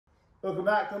Welcome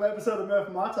back to an episode of Murph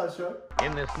and Mitise show.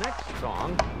 In this next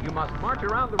song, you must march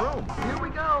around the room. Here we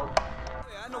go.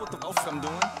 I know what the fuck I'm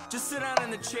doing. Just sit down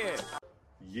in the chair.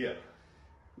 Yeah.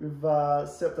 We've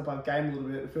stepped up our game a little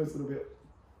bit. It feels a little bit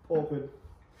awkward.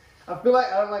 I feel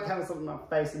like I don't like having something in my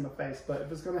face, but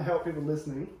if it's going to help people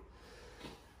listening,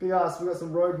 be asked, we've got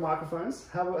some Rode microphones.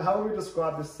 How would we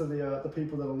describe this to the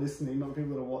people that are listening, not the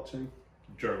people that are watching?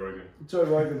 Joe Rogan. Joe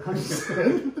Rogan,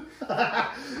 100%.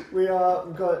 We've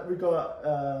got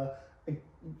a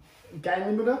gain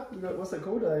limiter. What's that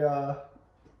called? A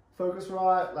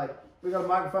Focusrite. Like, we got a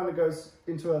microphone that goes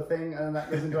into a thing, and then that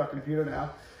goes into our computer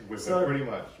now. So pretty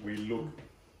much, we look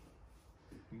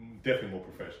definitely more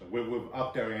professional. We've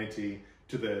upped our ante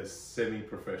to the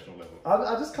semi-professional level.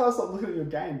 I just can't stop looking at your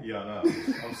game. Yeah, I know.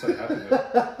 I'm so happy with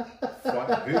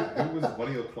it. Who was one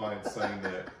of your clients saying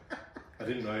that? I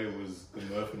didn't know it was the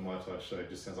Murph and Mitise show. It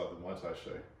just sounds like the Mitise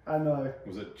show. I know.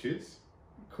 Was it Chids?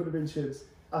 Could have been Chids.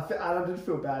 I did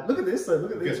feel bad. Look at this though.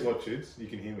 Look at this. Guess what, Chids? You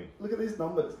can hear me. Look at these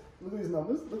numbers. Look at these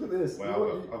numbers. Look at this.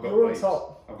 Wow, I've got you're waves. on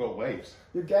top. I've got waves.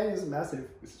 Your game is massive.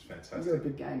 This is fantastic. You've got a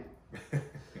big game.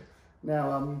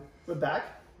 Now, we're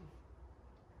back.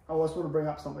 I also want to bring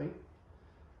up something.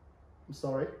 I'm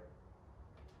sorry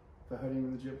for hurting you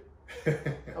in the gym.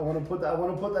 I want to put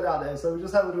that out there. So we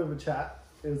just had a little bit of a chat.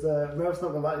 Murph's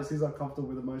not gonna like this. He's uncomfortable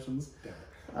with emotions.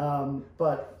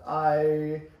 But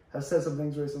I have said some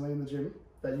things recently in the gym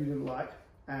that you didn't like,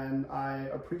 and I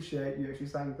appreciate you actually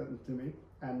saying them to me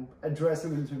and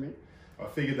addressing them to me. I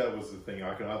figured that was the thing.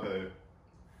 I can either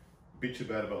bitch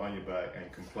about it behind your back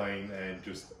and complain and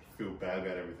just feel bad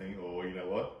about everything, or you know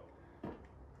what?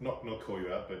 Not call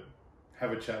you out, but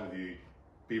have a chat with you.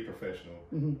 Be professional.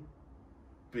 Mm-hmm.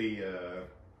 Be a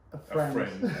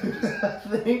friend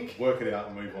and just work it out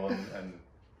and move on, and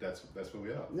that's where we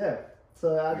are. Yeah.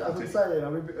 So I would say, you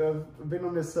know, we've been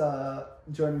on this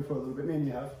journey for a little bit. Me and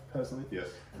you have personally. Yes.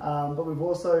 But we've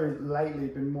also lately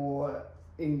been more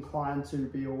inclined to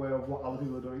be aware of what other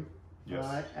people are doing. Yes.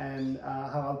 Right? And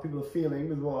how other people are feeling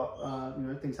with what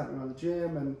things happening around the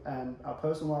gym and our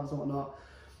personal lives and whatnot.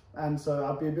 And so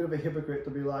I'd be a bit of a hypocrite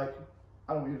to be like,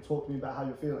 I don't want you to talk to me about how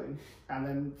you're feeling and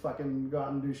then fucking go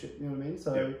out and do shit, you know what I mean?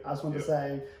 So I just want to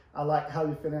say, I like how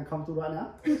you're feeling uncomfortable right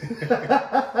now.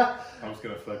 I'm just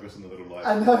going to focus on the little light.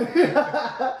 I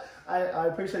know. I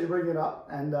appreciate you bringing it up,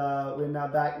 and we're now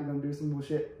back. We're going to do some more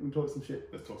shit. We're going to talk some shit.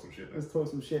 Let's talk some shit. Let's talk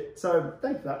some shit. So,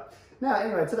 thank you for that. Now,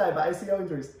 anyway, today about ACL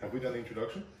injuries. Have we done the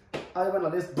introduction? I went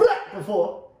like this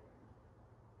before.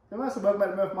 Remember, so welcome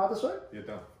to Murph and Mitise show? Yeah,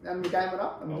 done. And we game it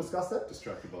up and we discussed it.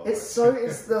 Distracted by there's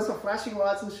some flashing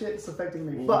lights and shit. It's affecting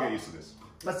me. We'll get used to this.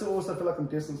 I still also feel like I'm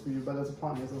distance for you, but there's a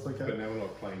plan here, so it's okay. But now we're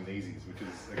not playing kneesies, which is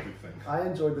a good thing. I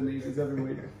enjoy the kneesies every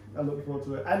week. I look forward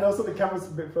to it. And also the camera's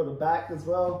a bit further back as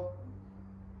well.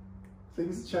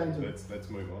 Things are changing. Let's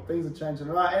move on. Things are changing.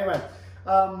 All right, anyway.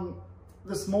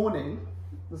 This morning,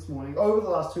 over the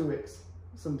last 2 weeks,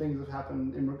 some things have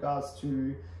happened in regards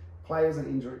to players and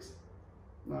injuries.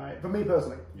 All right, for me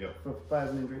personally. Yep. For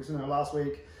players and injuries. You know, last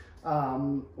week,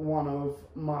 one of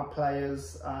my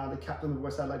players, the captain of the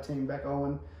West Adelaide team, Beck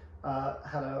Owen,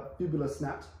 had a fibula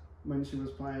snapped when she was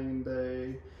playing in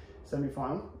the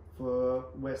semi-final for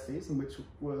Westies, and which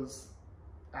was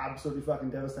absolutely fucking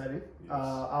devastating. Yes.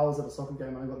 I was at a soccer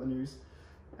game and I got the news,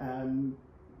 and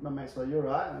my mates were like, "You're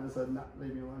right," and I said, "Nah,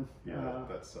 leave me alone." Yeah,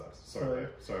 that sucks. Sorry,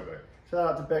 Beck.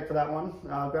 Shout out to Beck for that one.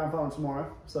 Grand final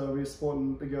tomorrow, so we're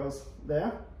supporting the girls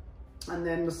there. And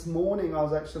then this morning, I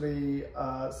was actually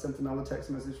sent another text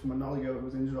message from another girl who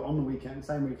was injured on the weekend,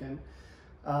 same weekend.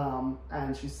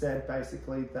 And she said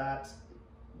basically that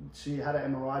she had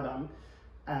an MRI done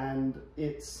and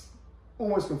it's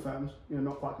almost confirmed,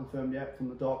 not quite confirmed yet from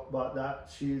the doc, but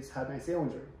that she's had an ACL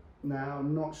injury. Now,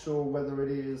 I'm not sure whether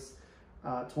it is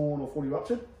torn or fully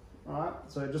ruptured, all right?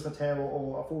 So just a tear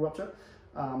or a full rupture.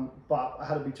 But I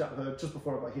had a big chat with her just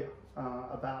before I got here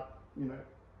about,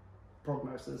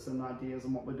 prognosis and ideas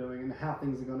and what we're doing and how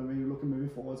things are going to be moving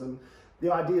forwards and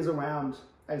the ideas around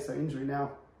ACL injury.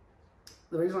 Now,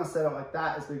 the reason I said it like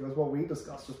that is because what we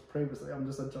discussed just previously, I'm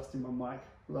just adjusting my mic,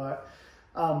 right?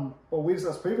 What we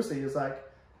discussed previously is like,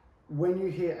 when you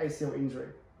hear ACL injury,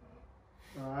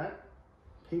 all right,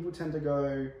 people tend to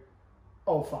go,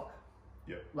 oh fuck.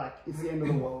 Yep. Like it's the end of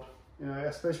the world,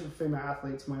 especially for female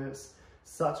athletes when it's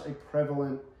such a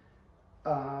prevalent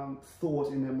thought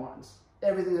in their minds.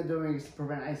 Everything they're doing is to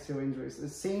prevent ACL injuries. It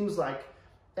seems like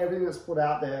everything that's put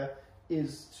out there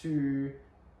is to,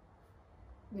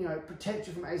 protect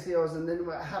you from ACLs, and then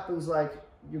what happens, like,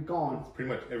 you're gone. Pretty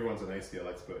much everyone's an ACL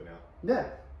expert now. Yeah.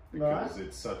 Because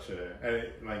it's such a, and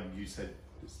like you said,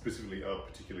 specifically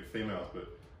particularly females, but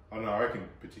I don't know, I reckon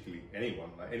particularly anyone,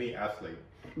 like any athlete,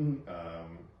 you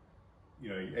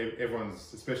know,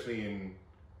 everyone's, especially in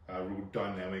a real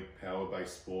dynamic,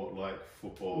 power-based sport like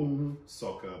football,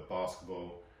 soccer,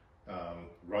 basketball,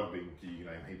 rugby, you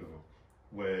name a heap of them,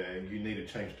 where you need to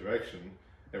change direction.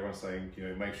 Everyone's saying, you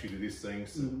know, make sure you do this thing,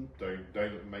 so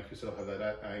don't make yourself have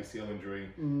that ACL injury.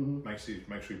 Make sure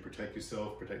you protect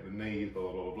yourself, protect the knee,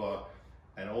 blah blah blah blah.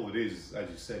 And all it is, as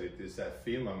you said, it is that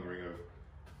fear mongering of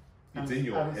it's in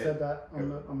your head. I haven't said that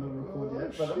on the record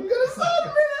yet, but I'm gonna say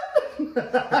it.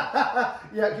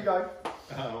 Yeah, keep going.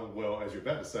 Well, as you're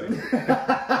about to say,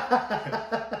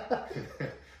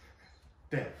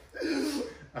 damn.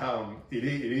 It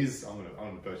is. I'm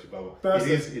gonna burst your bubble.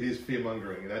 It is fear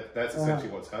mongering. That's essentially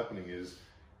what's happening. Is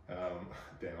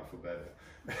damn, I feel bad.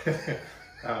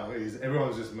 Is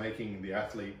everyone's just making the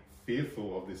athlete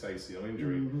fearful of this ACL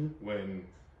injury when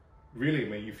really, I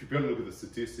mean, if you've got to look at the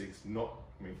statistics,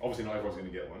 obviously not everyone's going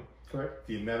to get one. Correct.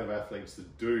 The amount of athletes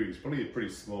that do is probably a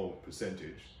pretty small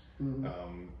percentage. You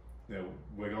know,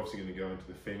 we're obviously going to go into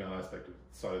the female aspect of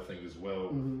side of things as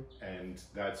well, and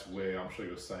that's where I'm sure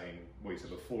you're saying what you said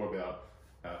before about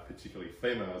particularly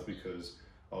females because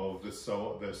of the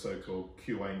so-called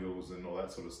Q angles and all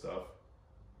that sort of stuff,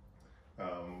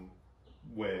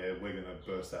 where we're going to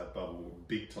burst that bubble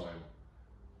big time.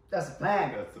 That's the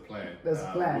plan. That's the plan. That's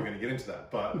the plan. We're going to get into that,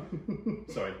 but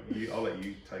sorry, I'll let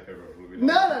you take over a little bit.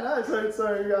 No.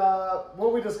 So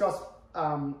what we discussed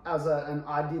as an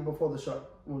idea before the show,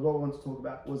 what I wanted to talk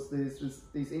about was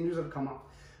these injuries that have come up,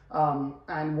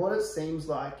 and what it seems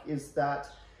like is that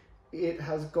it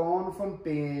has gone from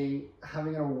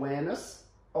having an awareness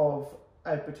of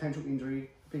a potential injury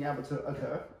being able to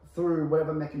occur through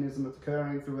whatever mechanism it's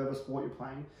occurring, through whatever sport you're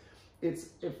playing. It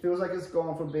feels like it's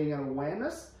gone from being an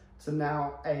awareness to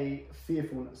now a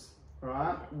fearfulness,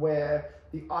 right? Where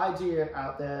the idea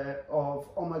out there of,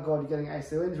 oh my God, you're getting an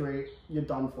ACL injury, you're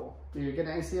done for. You get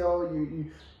an ACL,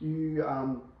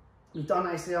 you've done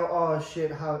ACL, oh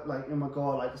shit, how, like, oh my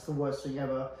God, like it's the worst thing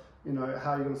ever. You know,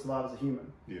 how are you going to survive as a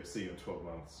human? Yeah, see you in 12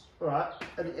 months. All right,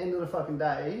 at the end of the fucking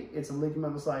day, it's a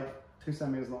ligament that's like 2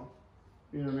 centimeters long.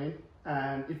 You know what I mean?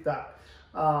 And if that.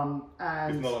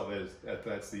 And it's not like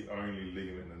that's the only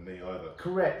ligament in the knee either.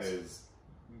 Correct. There's,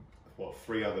 what,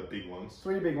 3 other big ones?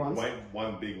 3 big ones.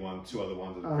 One big one, 2 other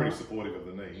ones that are pretty supportive of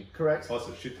the knee. Correct. Plus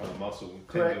a shit ton of muscle,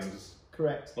 Correct. tendons.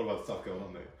 Correct. A lot of other stuff going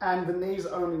on there. And the knee's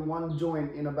only one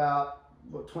joint in about,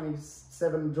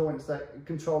 27 joints that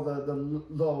control the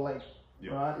lower leg.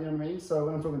 Yep. Right? You know what I mean? So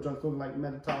when I'm talking joints, I'm talking like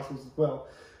metatarsals as well.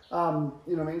 You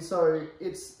know what I mean? So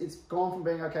it's gone from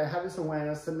being, okay, have this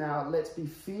awareness to now let's be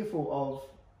fearful of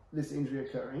this injury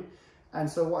occurring. And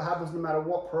so what happens no matter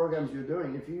what programs you're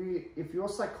doing, if your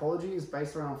psychology is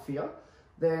based around fear,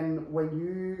 then when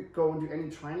you go and do any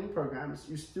training programs,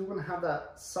 you're still going to have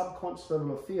that subconscious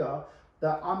level of fear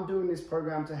that I'm doing this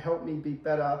program to help me be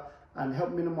better and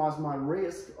help minimize my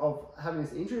risk of having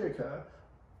this injury occur.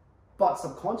 But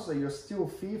subconsciously, you're still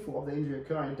fearful of the injury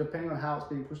occurring, depending on how it's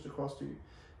being pushed across to you.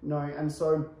 You know, and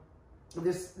so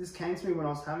this came to me when I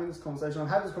was having this conversation. I've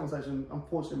had this conversation,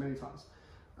 unfortunately, many times.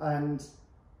 And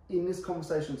in this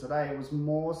conversation today, it was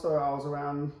more so I was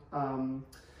around, I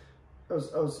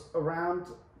was around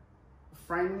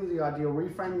framing the idea,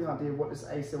 reframing the idea of what this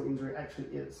ACL injury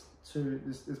actually is to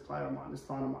this player of mine, this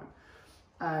client of mine.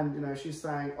 And, you know, she's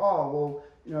saying, oh, well,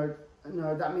 you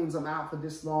know, that means I'm out for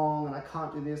this long and I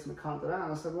can't do this and I can't do that.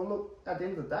 And I said, well, look, at the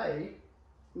end of the day,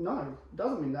 no, it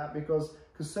doesn't mean that because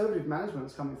conservative management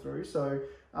is coming through. So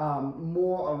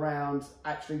more around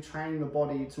actually training the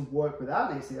body to work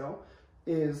without an ACL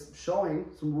is showing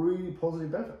some really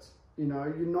positive benefits. You know,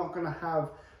 you're not going to have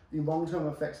the long-term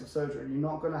effects of surgery. You're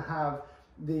not going to have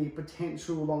the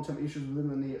potential long-term issues within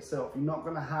the knee itself. You're not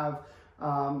going to have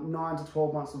 9 to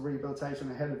 12 months of rehabilitation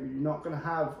ahead of you. You're not going to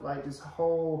have like this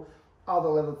whole other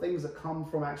level of things that come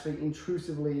from actually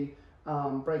intrusively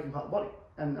breaking apart the body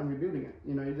and rebuilding it.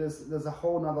 You know, there's a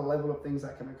whole nother level of things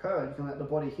that can occur. You can let the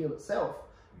body heal itself,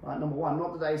 right? Number one,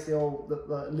 not that the ACL,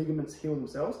 the ligaments heal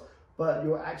themselves, but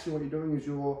what you're doing is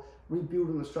you're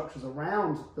rebuilding the structures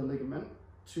around the ligament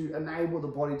to enable the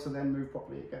body to then move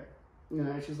properly again. You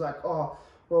know, she's like, oh,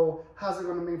 well, how's it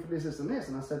going to mean for this, this, and this?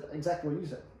 And I said, exactly what you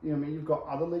said. You know what I mean? You've got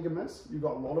other ligaments, you've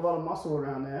got a lot of other muscle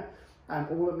around there, and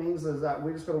all it means is that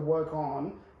we just got to work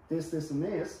on this, this, and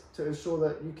this to ensure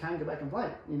that you can get back and play.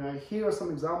 You know, here are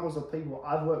some examples of people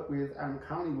I've worked with and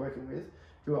currently working with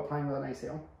who are playing with an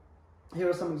ACL. Here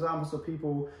are some examples of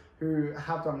people who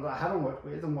have done that I haven't worked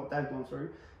with and what they've gone through.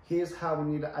 Here's how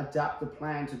we need to adapt the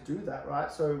plan to do that,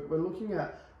 right? So we're looking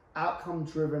at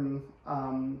outcome-driven,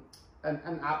 an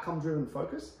outcome-driven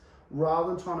focus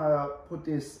rather than trying to put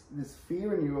this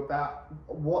fear in you about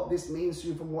what this means to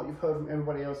you from what you've heard from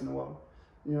everybody else in the world.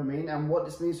 You know what I mean? And what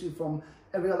this means to you from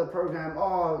every other program.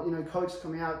 Oh, you know, coach is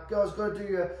coming out, girls, go do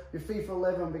your FIFA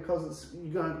 11 because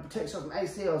you're going to protect yourself from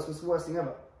ACLs because it's the worst thing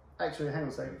ever. Actually, hang on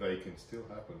a second. They can still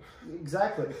happen.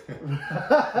 Exactly.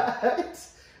 Right?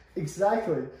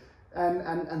 Exactly.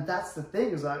 And that's the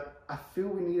thing, is like, I feel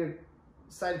we need to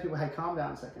say to people, hey, calm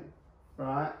down a second,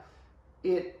 right?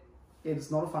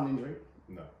 It's not a fun injury.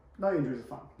 No. No injuries are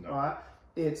fun, no. right?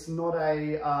 It's not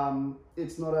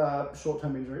a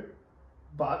short-term injury,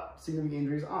 but significant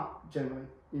injuries aren't generally,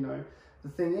 you know. The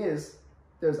thing is,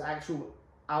 there's actual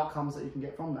outcomes that you can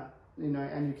get from that, you know,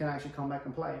 and you can actually come back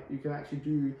and play. You can actually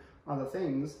do other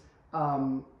things.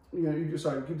 You know, you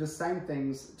do the same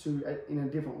things in a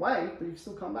different way, but you can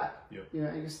still come back. Yep. You know,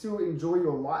 and you can still enjoy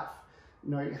your life.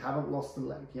 You know, you haven't lost a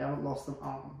leg, you haven't lost an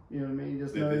arm. You know what I mean?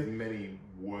 There's many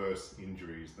worse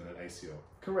injuries than an ACL.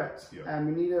 Correct. Yep. And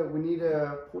we need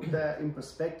to put that in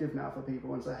perspective now for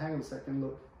people and say, hang on a second,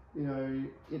 look, you know,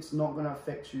 it's not going to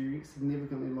affect you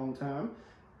significantly long term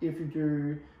if you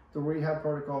do the rehab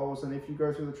protocols and if you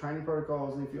go through the training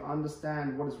protocols and if you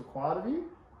understand what is required of you,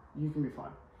 you can be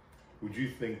fine. Would you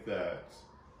think that,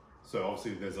 so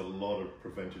obviously there's a lot of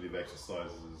preventative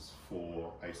exercises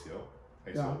for ACL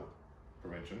Yeah.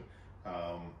 prevention.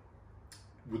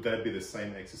 Would that be the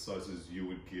same exercises you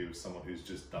would give someone who's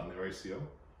just done their ACL?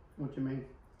 What do you mean?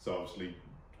 So obviously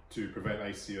to prevent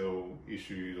ACL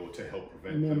issues or to help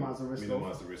prevent Minimize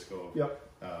the risk of, Yep.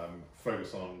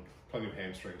 Focus on plenty of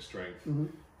hamstring strength,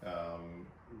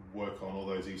 work on all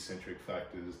those eccentric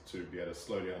factors to be able to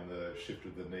slow down the shift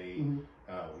of the knee,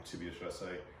 or tibia should I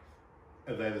say.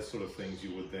 Are they the sort of things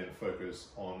you would then focus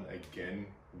on again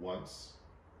once?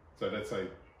 So let's say,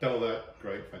 done all that,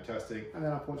 great, fantastic. And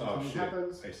then unfortunately something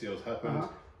happens. ACL's happened.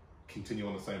 Continue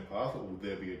on the same path, or will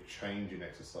there be a change in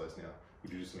exercise now?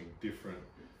 Would you do something different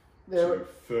to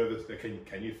further?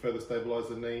 Can you further stabilize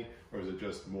the knee, or is it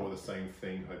just more the same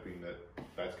thing, hoping that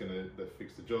that's going to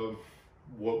fix the job?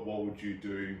 What would you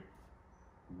do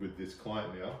with this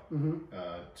client now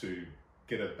to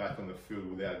get it back on the field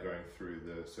without going through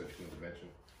the surgical intervention?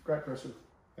 Great question.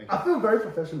 Thank you. I feel very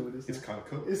professional with this. It's kind of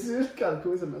cool. It's kind of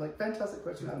cool, isn't it? Like, fantastic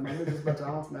question, Adam. I'm just about to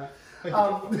answer now.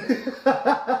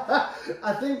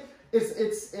 I think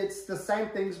it's the same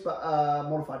things but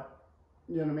modified.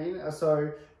 You know what I mean?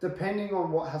 So depending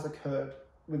on what has occurred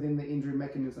within the injury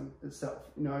mechanism itself,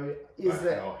 you know,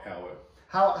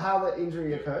 how the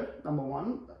injury occurred, number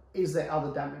one. Is there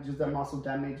other damage? Is there muscle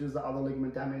damage? Is there other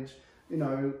ligament damage? You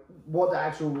know, what the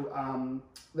actual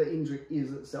the injury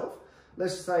is itself.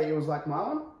 Let's just say it was like my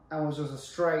one and it was just a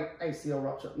straight ACL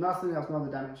rupture. Nothing else, no other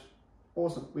damage.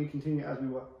 Awesome. We continue as we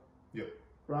were. Yep.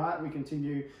 Right? We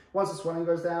continue. Once the swelling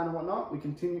goes down and whatnot, we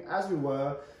continue as we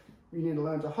were. You need to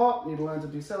learn to hop, you need to learn to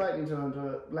decelerate, you need to learn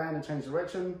to land and change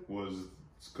direction.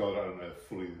 Scott, I don't know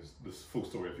fully this full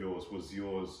story of yours. Was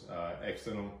yours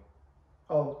external?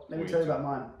 Oh, let me tell you about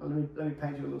mine. Let me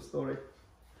paint you a little story. It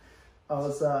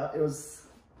was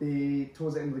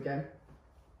towards the end of the game.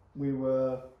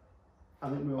 I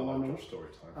think we were 1-0. Story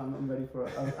time. I'm ready for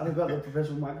it. I've got the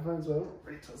professional microphone as well.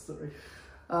 Ready to tell a story.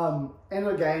 End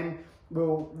of the game, we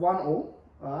were 1-1,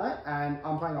 alright, and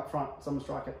I'm playing up front, so I'm a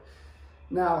striker.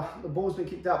 Now, the ball's been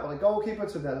kicked out by the goalkeeper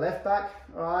to their left back,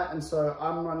 alright, and so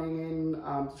I'm running in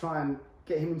to try and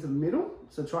get him into the middle,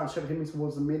 so try and shove him in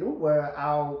towards the middle, where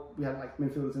we had like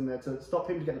midfielders in there to stop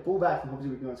him to get the ball back, and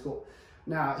obviously we can go and score.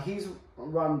 Now, he's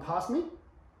run past me,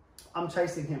 I'm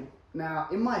chasing him. Now,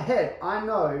 in my head, I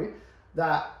know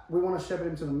that we want to shepherd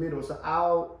him to the middle, so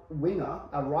our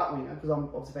right winger, because I'm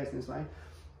obviously facing this way,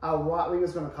 our right winger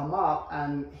is going to come up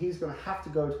and he's going to have to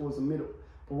go towards the middle.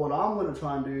 But what I'm going to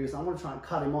try and do is I'm going to try and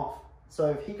cut him off. So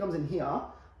if he comes in here,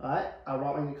 right, our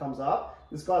right winger comes up,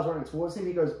 this guy's running towards him,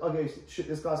 he goes, okay, shit,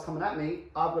 this guy's coming at me,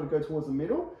 I've got to go towards the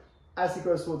middle. As he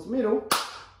goes towards the middle,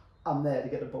 I'm there to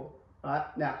get the ball. Right?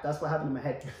 Now, that's what happened in my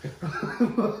head.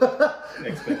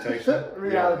 Expectation.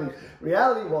 Reality.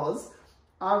 Reality was,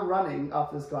 I'm running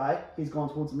after this guy, he's gone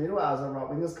towards the middle, as our right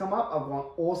wingers come up, I've gone,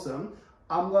 awesome.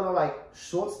 I'm going to like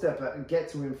short step it and get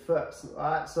to him first,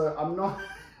 right? So I'm not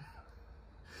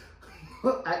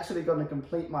actually going to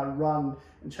complete my run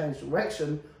and change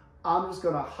direction. I'm just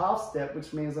going to half step,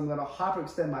 which means I'm going to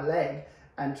hyperextend my leg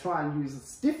and try and use a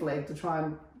stiff leg to try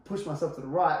and push myself to the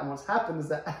right. And what's happened is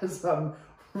that as I'm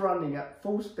running at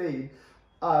full speed,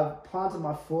 I've planted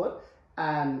my foot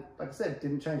and, like I said,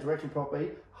 didn't change direction properly,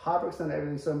 hyperextended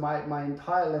everything. So my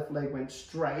entire left leg went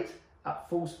straight at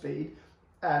full speed,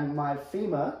 and my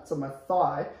femur, so my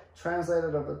thigh,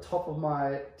 translated over the top of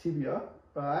my tibia,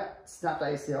 right, snapped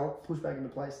ACL, pushed back into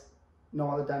place. no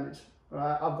other damage.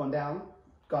 Right, I've gone down.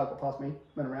 Guy got past me,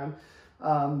 went around.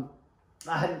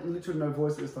 I had literally no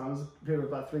voice this time. It was a period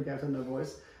of about 3 games, I had no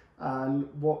voice. And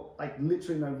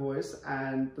literally no voice.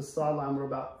 And the sideline were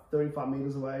about 35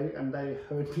 meters away, and they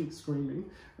heard me screaming,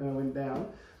 and I went down.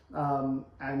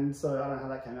 And so I don't know how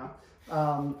that came out.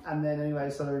 And then anyway,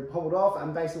 so hobbled off,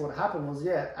 and basically what happened was,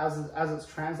 as it's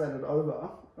translated over,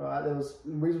 right, the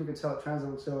reason we could tell it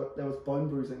translated was there was bone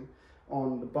bruising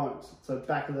on the bones. So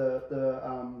back of the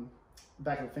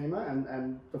femur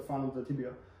and the front of the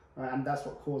tibia. And that's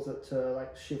what caused it to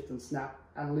like shift and snap.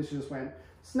 And it literally just went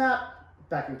snap,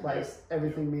 back in place,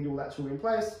 everything medial lateral in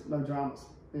place, no dramas,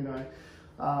 you know.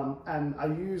 And I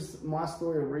used my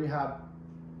story of rehab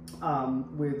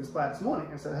with this player this morning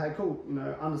and said, hey, cool, you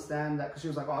know, understand that, because she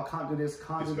was like, oh, I can't do this,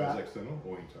 can't do that. Is external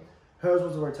or internal? Hers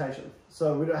was a rotation.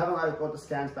 So we haven't got the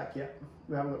scans back yet.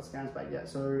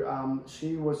 So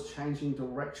she was changing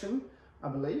direction, I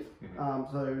believe.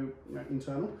 So, you know,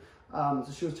 internal.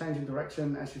 So she was changing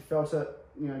direction, and she felt it,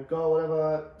 you know, go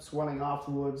whatever, swelling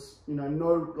afterwards, you know,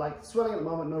 no, like swelling at the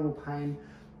moment, no real pain.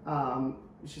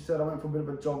 She said, I went for a bit of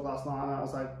a jog last night, and I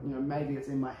was like, you know, maybe it's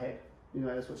in my head. You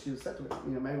know, that's what she said to me.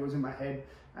 You know, maybe it was in my head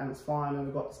and it's fine, and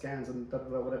we got the scans and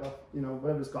whatever. You know,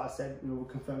 whatever this guy said, you know, we'll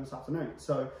confirm this afternoon.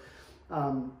 So,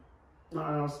 and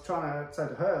I was trying to say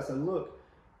to her, I said, look,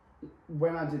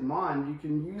 when I did mine, you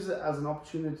can use it as an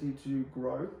opportunity to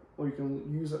grow, or you can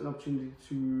use it as an opportunity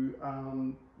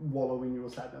to wallow in your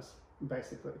sadness,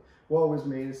 basically. Woe is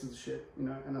me, this is shit, you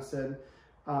know. And I said,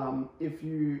 if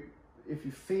you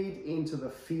feed into the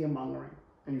fear mongering,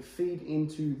 and you feed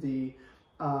into the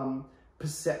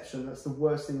perception that's the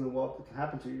worst thing in the world that can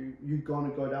happen to you, you're gonna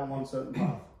go down one certain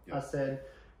path. I said,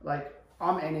 like,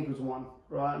 I'm n=1,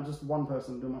 right? I'm just one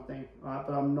person doing my thing, right?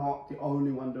 But I'm not the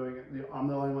only one doing it. I'm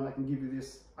the only one that can give you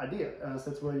this idea. And I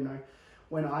said to her, you know,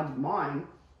 when I did mine,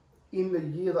 in the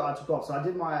year that I took off, so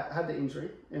I had the injury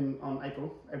on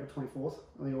April 24th,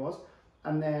 I think it was,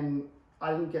 and then I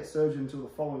didn't get surgery until the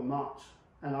following March.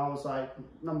 And I was like,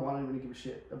 number one, I didn't really give a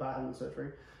shit about having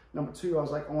surgery. Number two, I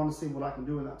was like, I want to see what I can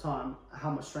do in that time, how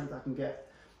much strength I can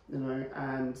get, you know.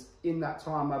 And in that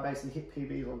time, I basically hit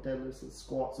PBs on deadlifts and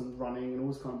squats and running and all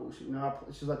this kind of bullshit. You know,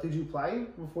 she was like, did you play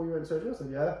before you went to surgery? I said,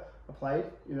 yeah, I played.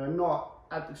 You know, not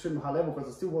at the extremely high level,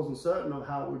 because I still wasn't certain of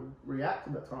how it would react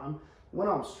at that time. When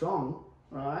I'm strong,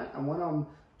 right, and when I'm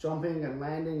jumping and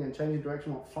landing and changing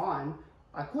direction, I'm fine,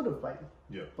 I could have played.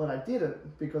 Yeah. But I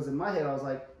didn't, because in my head I was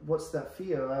like, what's that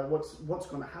fear? Like, what's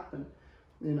going to happen?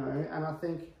 You know, and I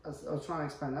think I was trying to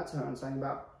explain that to her and saying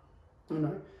about, you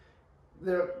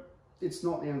know, it's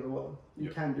not the end of the world. You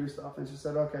can do stuff. And she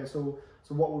said, okay, so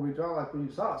what would we do? Like, we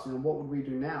just asked, you know, what would we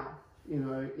do now? You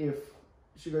know, if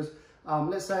she goes,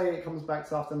 let's say it comes back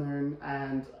this afternoon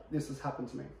and this has happened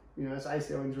to me. You know, it's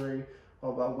ACL injury.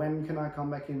 Well, when can I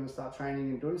come back in and start training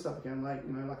and doing stuff again? Like,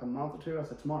 you know, like a month or two. I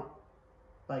said, tomorrow.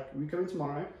 Like, we come in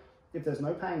tomorrow. If there's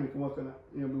no pain, we can work on it.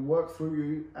 You know, we work through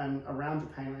you and around your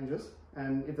pain ranges.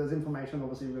 And if there's inflammation,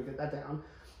 obviously we'll get that down.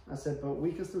 I said, but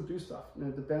we can still do stuff. You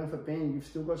know, the benefit being you've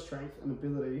still got strength and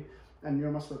ability and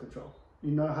neuromuscular control.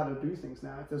 You know how to do things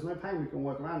now. If there's no pain, we can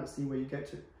work around it, see where you get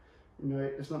to. You know,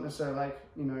 it's not necessarily like,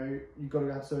 you know, you've got to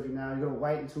go have surgery now. You've got to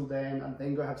wait until then and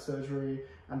then go have surgery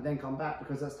and then come back,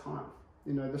 because that's time.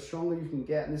 You know, the stronger you can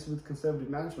get, and this is with conservative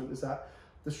management, is that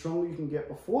the stronger you can get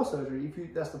before surgery,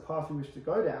 if that's the path you wish to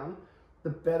go down,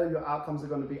 the better your outcomes are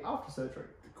going to be after surgery.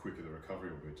 The quicker the recovery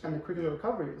will be too. And the quicker the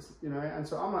recovery is, you know. And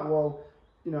so I'm like, well,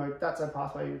 you know, that's a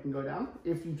pathway you can go down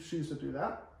if you choose to do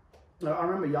that. You know, I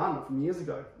remember Yana from years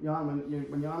ago. Yana,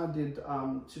 when Yana did,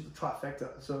 she did the trifecta.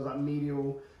 So it was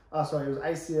like it was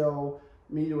ACL,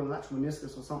 medial and lateral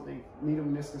meniscus or something. Medial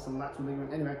meniscus and lateral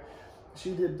ligament. Anyway,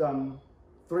 she did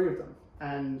 3 of them.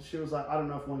 And she was like, I don't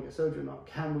know if I want to get surgery or not.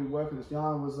 Can we work on this?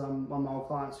 Yana was one of my old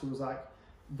clients who was like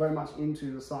very much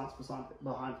into the science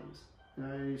behind things. You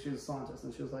know, she was a scientist,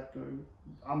 and she was like,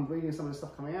 I'm reading some of this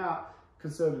stuff coming out,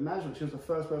 conservative management. She was the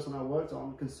first person I worked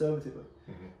on conservatively.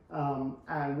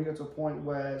 And we got to a point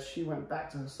where she went back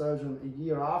to her surgeon a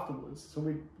year afterwards. So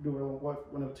we do it all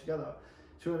work whenever together.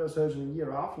 She went to her surgeon a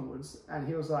year afterwards, and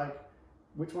he was like,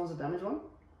 which one's the damaged one?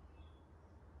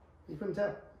 He couldn't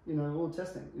tell. You know, all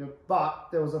testing, you know, but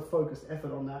there was a focused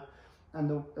effort on that, and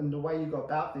the way you go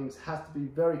about things has to be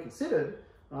very considered,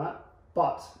 right?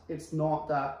 But it's not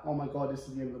that, oh my God, this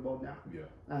is the end of the world now. Yeah.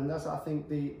 And that's, I think,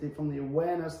 from the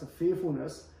awareness, the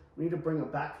fearfulness, we need to bring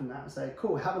it back from that and say,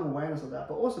 cool, have an awareness of that,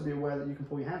 but also be aware that you can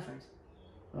pull your hamstrings,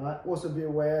 right? Also be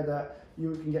aware that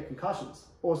you can get concussions.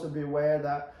 Also be aware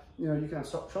that, you know, you can have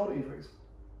shoulder injuries,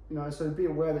 you know. So be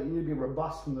aware that you need to be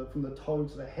robust from the toe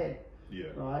to the head. Yeah.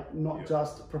 Right? Not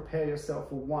just prepare yourself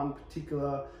for one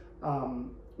particular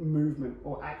movement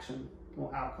or action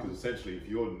or outcome. Because essentially, if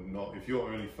you're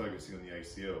only focusing on the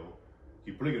ACL,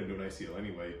 you're probably going to do an ACL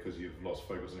anyway because you've lost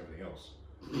focus on everything else.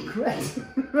 Correct.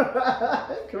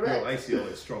 Correct. Your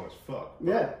ACL is strong as fuck. But,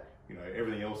 yeah. You know,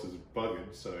 everything else is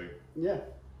buggered. So yeah,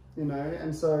 you know,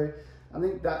 and so I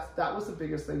think that was the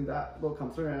biggest thing that will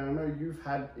come through. And I know you've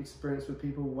had experience with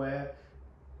people where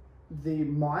the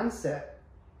mindset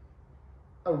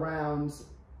around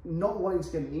not wanting to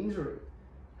get an injury,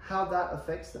 how that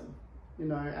affects them, you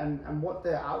know, and what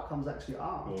their outcomes actually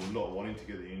are. Or not wanting to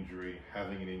get the injury,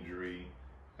 having an injury,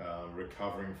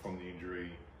 recovering from the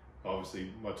injury.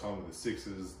 Obviously, my time with the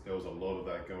Sixers, there was a lot of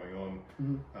that going on.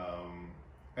 Mm-hmm.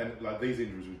 And like these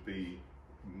injuries would be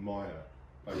minor,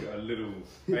 like a little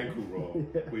ankle roll,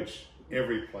 yeah. which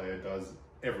every player does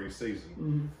every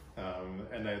season.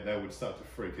 Mm-hmm. And they would start to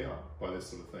freak out by this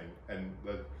sort of thing. And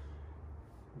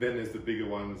then there's the bigger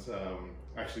ones.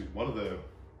 Actually, one of the,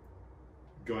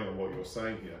 going on what you're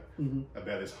saying here, mm-hmm.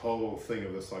 about this whole thing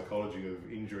of the psychology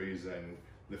of injuries and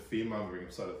the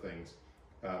fear-mongering side of things.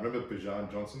 Remember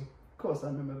Bijan Johnson? Of course I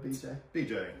remember BJ.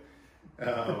 BJ.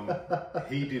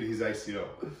 He did his ACL.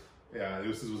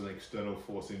 This was an external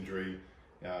force injury.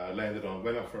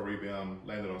 Went up for a rebound,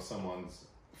 landed on someone's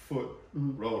foot,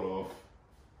 mm-hmm. rolled off,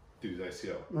 did his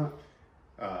ACL. No.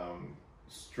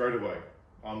 Straight away,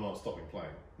 I'm not stopping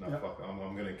playing. No, yep. Fuck, I'm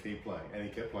going to keep playing. And he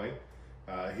kept playing.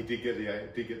 He did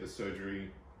get the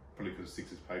surgery, probably because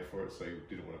Sixers paid for it, so he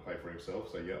didn't want to pay for it himself.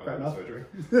 So yeah, I got the surgery.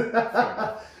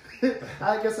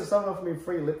 I guess if someone offered me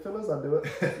free lip fillers, I'd do it.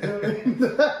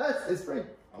 It's free.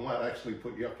 I might actually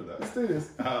put you up to that. Let's do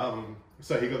this.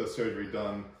 So he got the surgery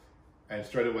done, and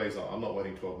straight away he's like, I'm not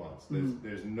waiting 12 months.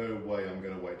 There's no way I'm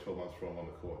going to wait 12 months before I'm on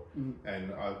the court.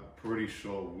 And I'm pretty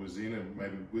sure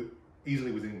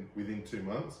easily within 2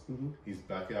 months, he's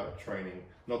back out training,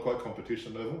 not quite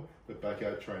competition level, but back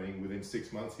out training. Within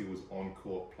 6 months, he was on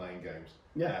court playing games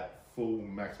at full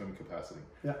maximum capacity.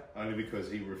 Yeah. Only because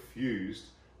he refused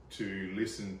to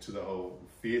listen to the whole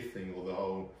fear thing, or the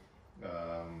whole,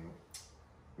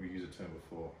 we used a term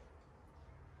before.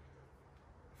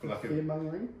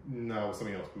 Fear-mongering? No,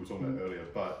 something else we were talking about earlier,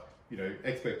 but you know,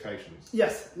 expectations.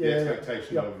 Yes. The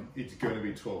expectation of it's going to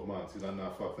be 12 months. He's like, no,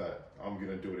 fuck that. I'm going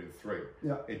to do it in 3.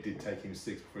 Yeah. It did take him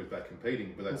 6 before he's back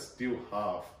competing, but that's still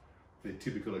half the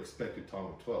typical expected time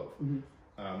of 12.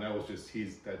 That was just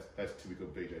that's typical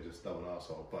BJ, just stubborn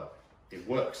asshole, but it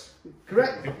works.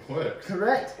 Correct. It works.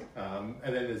 Correct. And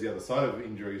then there's the other side of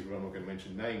injuries, where I'm not going to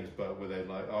mention names, but where they're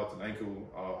like, oh, it's an ankle,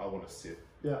 I want to sit.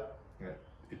 Yeah.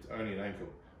 It's only an ankle.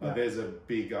 There's a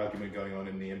big argument going on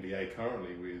in the NBA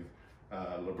currently with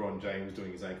LeBron James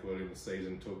doing his ankle early in the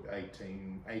season, took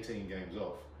 18 games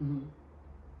off.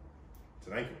 It's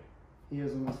an ankle. He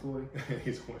is almost 40.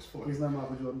 He's almost 40. He's no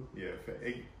Michael Jordan. Yeah,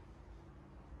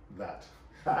 that.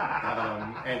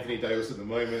 Anthony Davis at the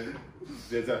moment.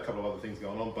 There's a couple of other things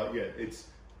going on, but yeah,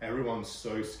 everyone's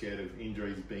so scared of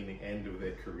injuries being the end of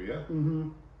their career.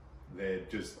 They're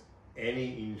just,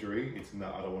 any injury, it's no,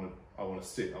 I want to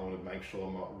sit. I want to make sure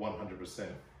I'm at 100%.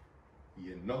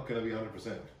 You're not going to be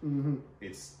 100%.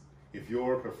 It's, if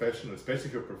you're a professional, especially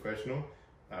if you're a professional,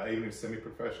 even if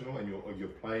semi-professional, and you're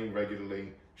playing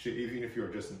regularly, even if you're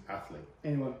just an athlete,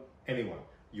 anyone,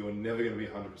 you're never going to be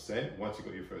 100% once you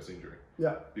got your first injury.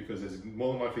 Yeah. Because there's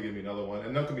more than likely going to be another one,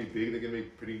 and not going to be big. They're going to be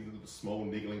pretty small,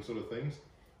 niggling sort of things,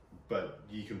 but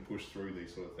you can push through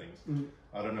these sort of things.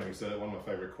 I don't know. So one of my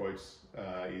favorite quotes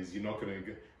is, you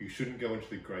shouldn't go into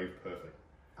the grave perfect.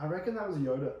 I reckon that was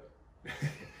Yoda.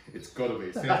 It's got to be.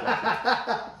 It sounds like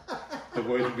it. The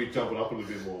words would be jumping up a little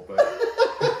bit more, but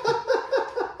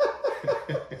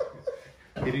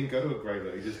he didn't go to a grave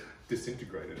though. He just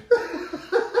disintegrated.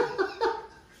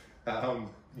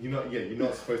 You're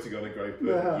not supposed to go in a grave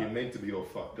perfect. No. You're meant to be all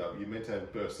fucked up. You're meant to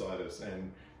have bursitis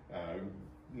and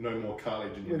no more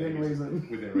cartilage in your knees.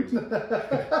 Within reason.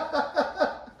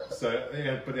 So,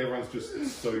 but everyone's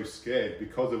just so scared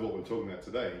because of what we're talking about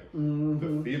today.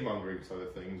 The fear-mongering side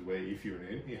of things, where if you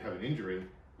have an injury,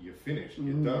 you're finished,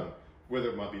 you're done. Whether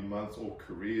it might be months or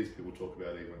careers, people talk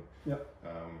about even. Yep.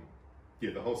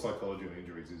 The whole psychology of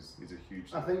injuries is a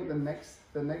huge thing. I think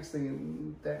the next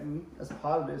thing then, as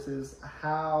part of this, is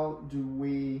how do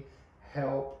we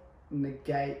help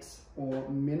negate or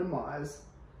minimize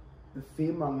the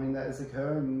fear-mongering that is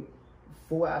occurring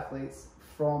for athletes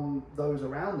from those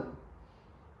around them?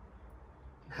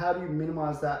 How do you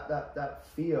minimize that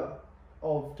fear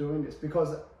of doing this?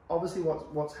 Because obviously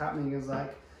what's happening is,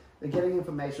 like, they're getting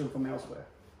information from elsewhere,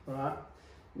 all right?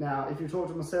 Now, if you talk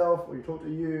to myself, or you talk to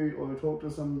you, or you talk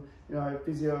to some,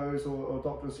 physios or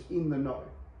doctors in the know,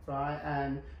 right?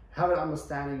 And have an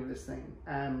understanding of this thing.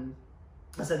 And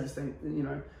I said this thing, you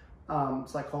know,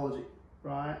 psychology,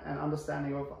 right? And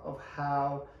understanding of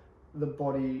how the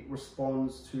body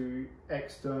responds to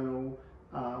external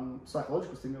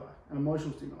psychological stimuli and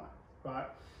emotional stimuli, right?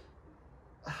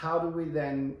 How do we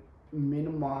then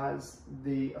minimize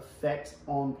the effect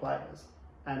on players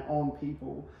and on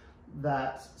people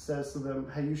that says to them,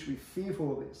 hey, you should be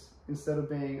fearful of this, instead of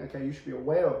being, okay, you should be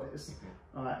aware of this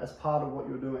as part of what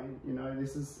you're doing. You know,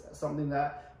 this is something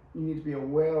that you need to be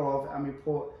aware of, and we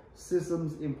put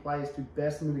systems in place to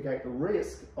best mitigate the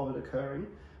risk of it occurring,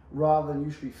 rather than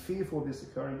you should be fearful of this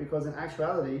occurring. Because in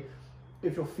actuality,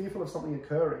 if you're fearful of something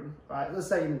occurring, right, let's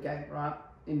say in a game, right,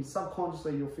 in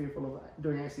subconsciously you're fearful of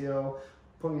doing ACL,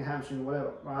 pulling a hamstring or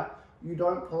whatever, right? You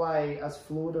don't play as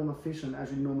fluid and efficient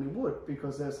as you normally would,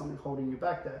 because there's something holding you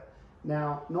back there.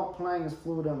 Now, not playing as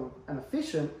fluid and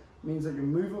efficient means that your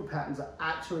movement patterns are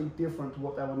actually different to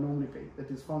what they would normally be. They're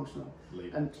dysfunctional.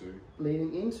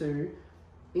 Leading into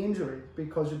injury,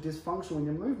 because you're dysfunctional in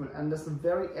your movement. And that's the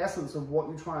very essence of what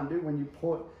you try and do when you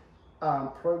put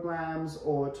programs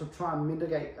or to try and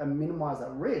mitigate and minimize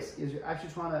that risk, is you're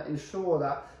actually trying to ensure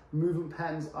that movement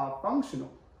patterns are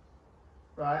functional,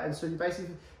 right? And so you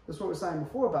basically, that's what we were saying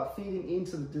before about feeding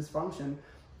into the dysfunction,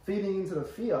 feeding into the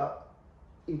fear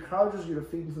encourages you to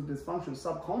feed into the dysfunction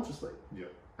subconsciously. Yeah.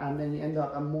 And then you end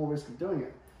up at more risk of doing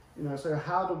it. You know, so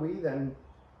how do we then,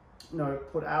 you know,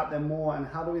 put out there more, and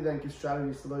how do we then give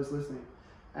strategies to those listening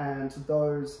and to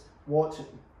those watching?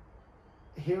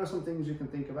 Here are some things you can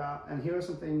think about, and here are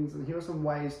some things, and here are some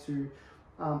ways to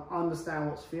understand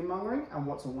what's fear mongering and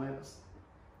what's awareness.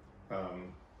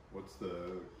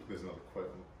 There's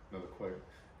another quote.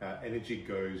 Energy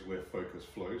goes where focus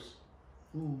flows.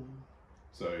 Ooh.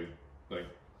 So, like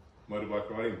motorbike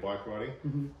riding, bike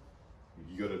riding,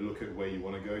 you got to look at where you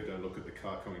want to go. Don't look at the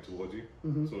car coming towards you,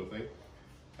 sort of thing.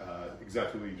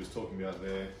 Exactly what you're just talking about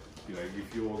there. You know,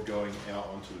 if you're going out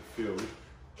onto the field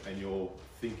and you're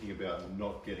thinking about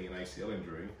not getting an ACL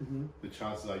injury, the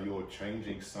chances are you're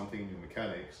changing something in your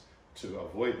mechanics to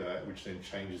avoid that, which then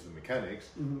changes the mechanics,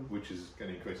 which is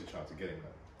going to increase the chance of getting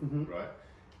that, right?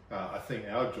 I think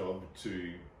our job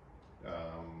to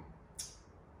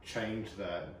change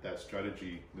that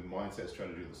strategy, the mindset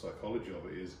strategy, the psychology of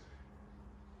it, is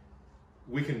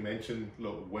we can mention,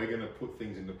 look, we're going to put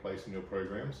things into place in your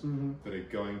programs that are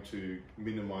going to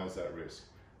minimize that risk.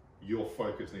 Your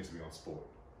focus needs to be on sport.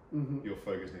 Your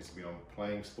focus needs to be on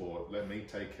playing sport. Let me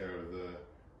take care of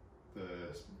the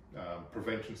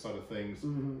prevention side of things,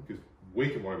 because we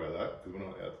can worry about that, because we're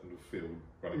not out in the field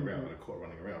running around, in a court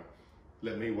running around.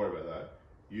 Let me worry about that.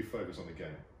 You focus on the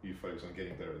game. You focus on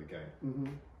getting better at the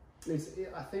game.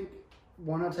 I think,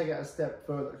 why not take it a step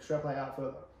further, extrapolate out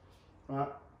further, right?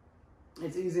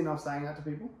 It's easy enough saying that to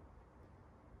people.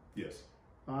 Yes.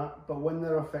 Right? But when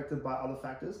they're affected by other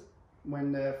factors,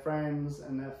 when their friends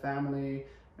and their family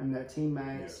and their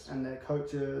teammates and their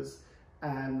coaches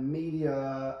and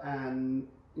media and,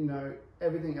 you know,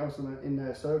 everything else in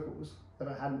their circles that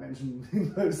I hadn't mentioned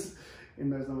in those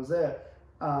numbers there,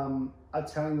 are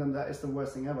telling them that it's the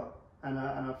worst thing ever, and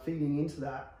are feeding into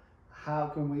that, how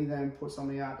can we then put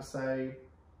something out to say,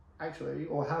 actually,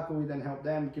 or how can we then help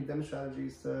them, give them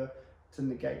strategies to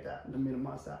negate that and to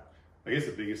minimize that? I guess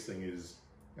the biggest thing is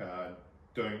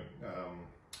don't,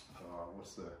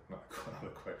 what's the,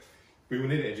 another quote? We will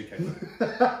need to educate them.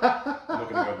 I'm not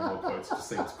going to go into more quotes, it just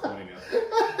seems corny now.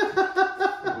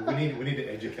 But we need to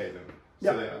educate them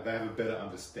so they have a better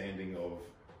understanding of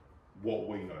what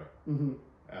we know.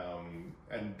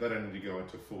 And they don't need to go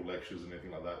into full lectures and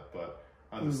anything like that, but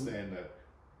understand that,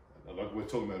 like we're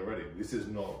talking about already, this is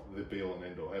not the be all and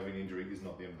end all. Having an injury is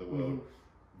not the end of the world.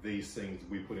 These things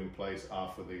we put in place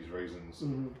are for these reasons.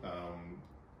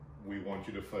 We want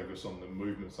you to focus on the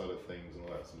movement side of things and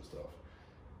all that sort of stuff.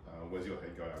 Where's your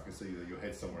head going? I can see that your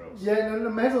head's somewhere else. Yeah, no,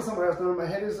 my head's not somewhere else. No, my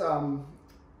head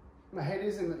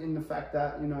is in the fact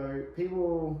that, you know,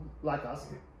 people like us,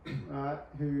 right,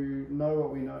 who know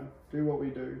what we know, do what we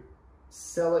do,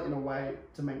 sell it in a way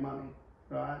to make money,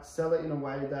 right? Sell it in a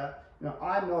way that, you know,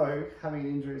 I know having an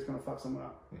injury is going to fuck someone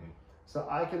up. So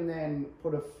I can then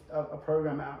put a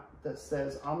program out that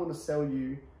says, I'm going to sell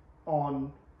you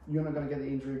on, you're not going to get the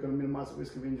injury, you're going to minimize the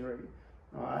risk of injury.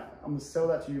 All right, I'm going to sell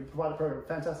that to you, provide a program.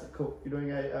 Fantastic, cool. You're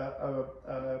doing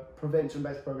a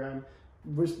prevention-based program,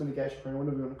 risk mitigation program,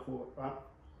 whatever you want to call it, right?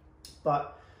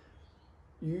 But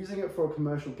using it for a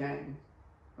commercial gain,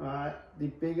 right? The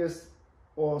biggest,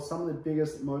 or some of the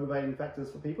biggest motivating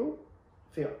factors for people,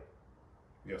 fear.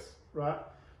 Yes. Right?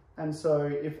 And so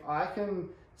if I can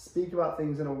speak about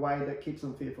things in a way that keeps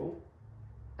them fearful,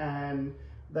 and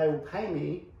they will pay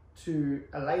me to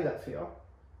allay that fear,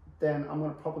 then I'm going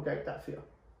to propagate that fear.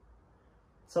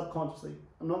 subconsciously.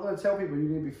 I'm not going to tell people you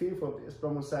need to be fearful of this, but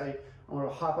I'm going to say, I'm going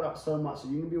to hype it up so much that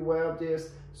you can be aware of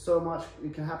this, so much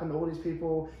it can happen to all these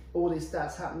people, all these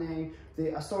stats happening.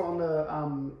 I saw it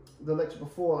on the lecture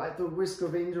before, like the risk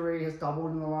of injury has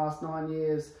doubled in the last 9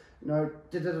 years, you know,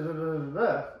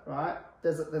 right?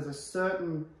 There's a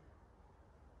certain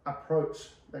approach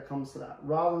that comes to that,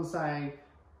 rather than saying,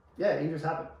 yeah, injuries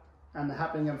happen, and they're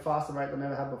happening at a faster rate than they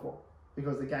ever have before,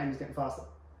 because the game is getting faster,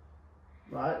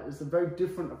 right? It's a very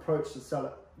different approach to sell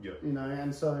it, you know,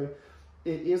 and so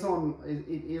it is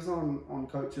on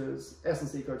coaches,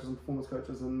 S&C coaches and performance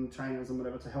coaches and trainers and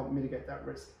whatever to help mitigate that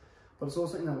risk. But it's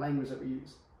also in the language that we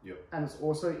use. And it's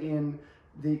also in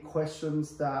the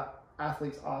questions that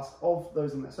athletes ask of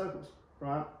those in their circles,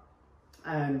 right?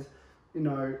 And, you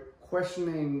know,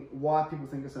 questioning why people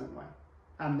think a certain way.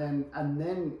 And then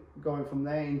going from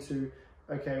there into,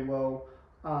 okay, well,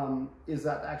 is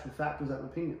that the actual fact or is that an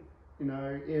opinion? You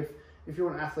know, if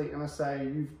you're an athlete and I say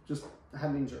you've just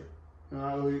had an injury,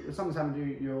 if something's happened to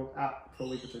you, you're out for a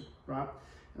week or two, right?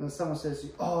 And then someone says to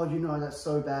you, oh, you know, that's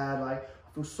so bad, like,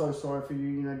 I feel so sorry for you,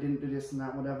 you know, didn't do this and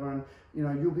that, whatever, and, you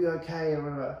know, you'll be okay, or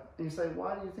whatever. And you say,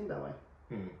 why do you think that way?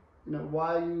 You know,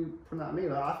 why are you putting that on me?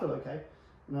 Like, I feel okay.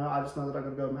 You know, I just know that I've got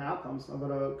to go with my outcomes, I've got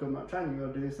to go with my training, I've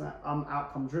got to do this and that. I'm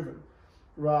outcome driven.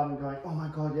 Rather than going, oh my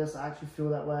God, yes, I actually feel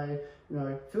that way. You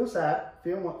know, feel sad,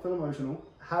 feel emotional,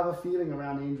 have a feeling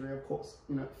around the injury, of course,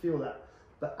 you know, feel that.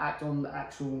 But act on the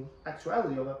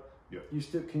actuality of it.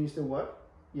 Can you still work?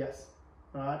 Yes.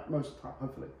 Right? Most of the time,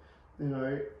 hopefully. You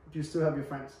know, do you still have your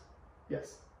friends?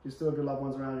 Yes. Do you still have your loved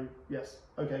ones around you? Yes.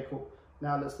 Okay, cool.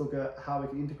 Now let's look at how we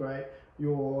can integrate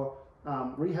your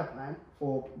rehab plan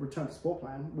or return to sport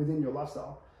plan within your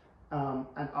lifestyle,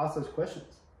 and ask those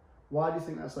questions. Why do you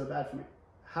think that's so bad for me?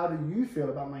 How do you feel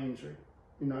about my injury?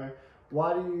 You know,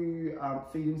 why do you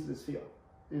feed into this fear?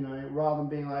 You know, rather than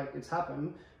being like, it's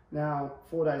happened. Now,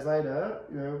 4 days later,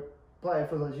 you know, player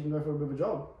feels like you can go for a bit of a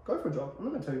jog. Go for a jog. I'm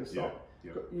not going to tell you to stop.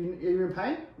 You're in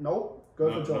pain? Nope.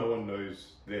 Go for a jog. No one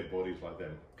knows their bodies like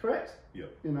them. Correct. You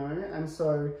know, and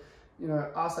so, you know,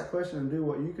 ask that question and do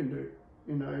what you can do.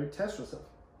 You know, test yourself.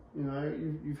 You know,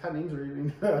 you've had an injury.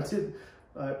 You know, I did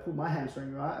pull my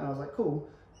hamstring, right? And I was like, cool.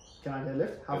 Can I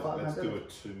deadlift? How far can I deadlift?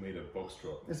 Let's do a 2 meter box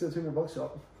drop. Let's do a 2 meter box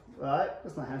drop. Right?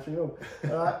 That's not hamstring at all.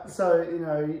 Right? So, you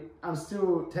know, I'm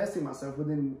still testing myself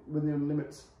within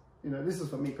limits. You know, this is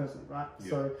for me personally, right? Yeah.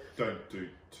 So don't do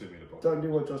 2 meter box. Don't do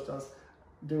what Josh does.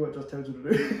 Do what Josh tells you to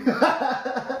do.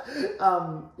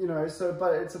 You know, so,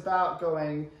 but it's about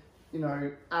going, you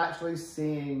know, actually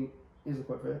seeing, here's a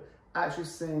quote for you, actually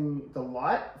seeing the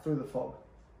light through the fog.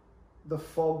 The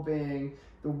fog being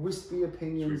the wispy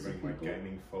opinions Should we bring of people. my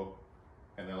gaming fog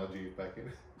analogy back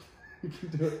in? You can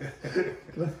do it.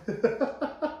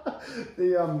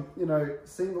 You know,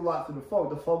 seeing the light through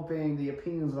the fog being the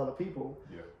opinions of other people.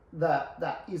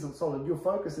 That isn't solid. Your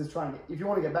focus is trying to, if you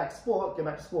want to get back to sport, get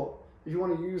back to sport. If you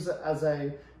want to use it as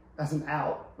an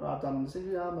out, I've done this,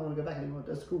 I'm not going to go back anymore,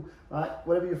 that's cool, right?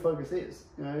 Whatever your focus is,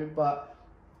 you know, but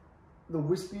the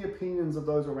wispy opinions of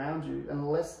those around you,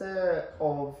 unless they're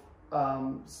of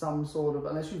some sort of,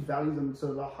 unless you value them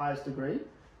to the highest degree,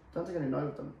 don't take any note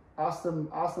of them. Ask them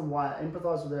why,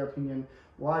 empathize with their opinion.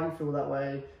 Why do you feel that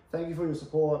way? Thank you for your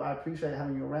support. I appreciate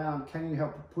having you around. Can you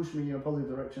help push me in a positive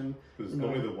direction? Because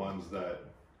normally the ones that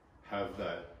have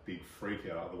that big freak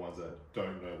out are the ones that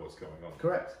don't know what's going on.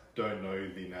 Correct. Don't know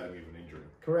the anatomy of an injury.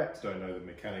 Correct. Don't know the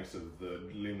mechanics of the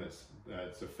limb that's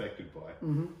it's affected by.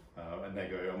 And they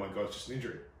go, oh my God, it's just an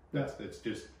injury. It's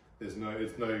just, it's no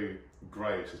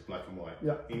grey, it's just black and white.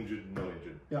 Injured, not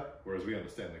injured. Whereas we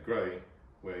understand the grey,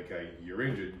 where, okay, you're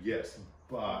injured, yes,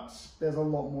 but there's a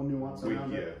lot more nuance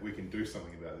around it. We can do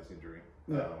something about this injury,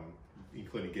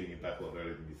 including getting it back a lot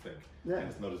earlier than you think. And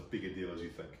it's not as big a deal as you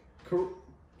think.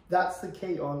 That's the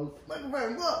key.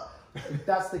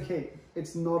 That's the key.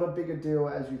 It's not a bigger deal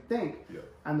as you think.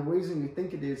 And the reason you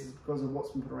think it is because of what's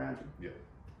been put around you.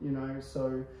 You know,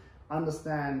 so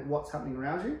understand what's happening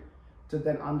around you, to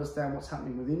then understand what's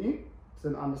happening within you, to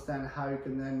then understand how you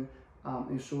can then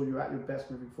ensure you're at your best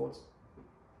moving forwards.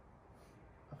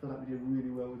 I feel like we did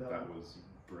really well with that. That was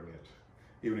brilliant.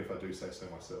 Even if I do say so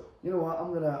myself. You know what?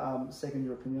 I'm gonna second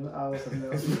your opinion. I also think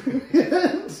that was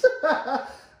brilliant.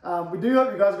 We do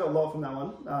hope you guys got a lot from that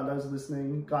one. Those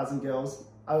listening, guys and girls.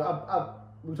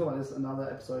 We'll talk about this in another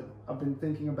episode. I've been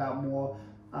thinking about more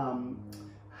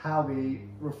how we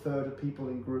refer to people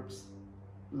in groups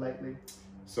lately.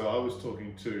 So I was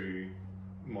talking to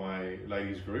my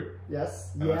ladies group.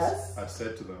 Yes. And I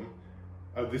said to them,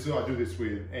 I do this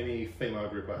with any female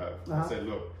group I have. I said,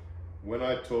 look, when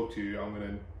I talk to you, I'm going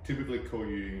to typically call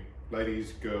you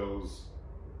ladies, girls,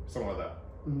 something like that.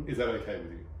 Is that okay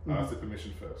with you? Ask the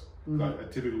permission first. Like, I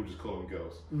typically will just call them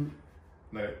girls.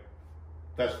 No,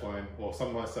 that's fine. Or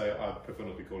some might say, I prefer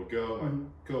not to be called a girl. Like,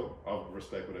 cool, I'll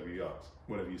respect whatever you ask,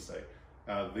 whatever you say.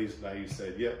 These ladies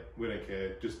said, yep, we don't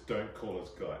care, just don't call us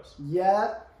guys.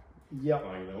 Yeah. Yep.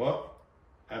 You know what?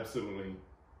 Absolutely,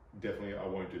 definitely, I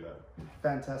won't do that.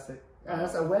 Fantastic. And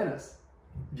that's awareness.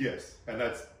 Yes, and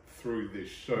that's through this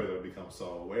show that I've become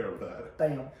so aware of that.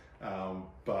 Damn.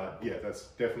 But yeah, that's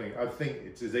definitely, I think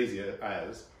it's as easy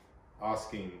as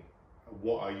asking,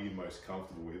 what are you most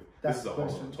comfortable with? That's this is a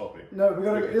whole other topic.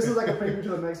 No, this is like a preview to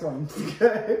the next one.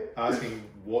 Asking,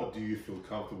 what do you feel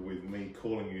comfortable with me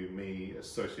calling you, me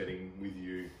associating with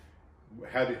you?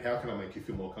 How can I make you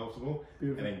feel more comfortable?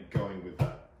 Beautiful. And then going with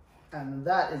that. And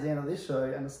that is the end of this show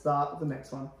and the start of the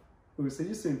next one. We'll see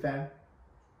you soon, fam.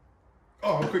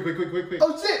 Oh, quick.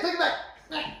 Oh shit, take it back.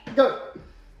 Go.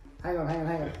 Hang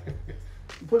on.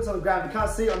 Put this on the ground. If you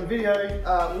can't see it on the video,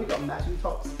 we got matching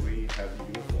tops. We have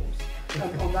uniforms.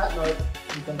 And on that note,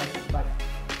 we come back to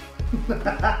the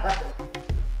back.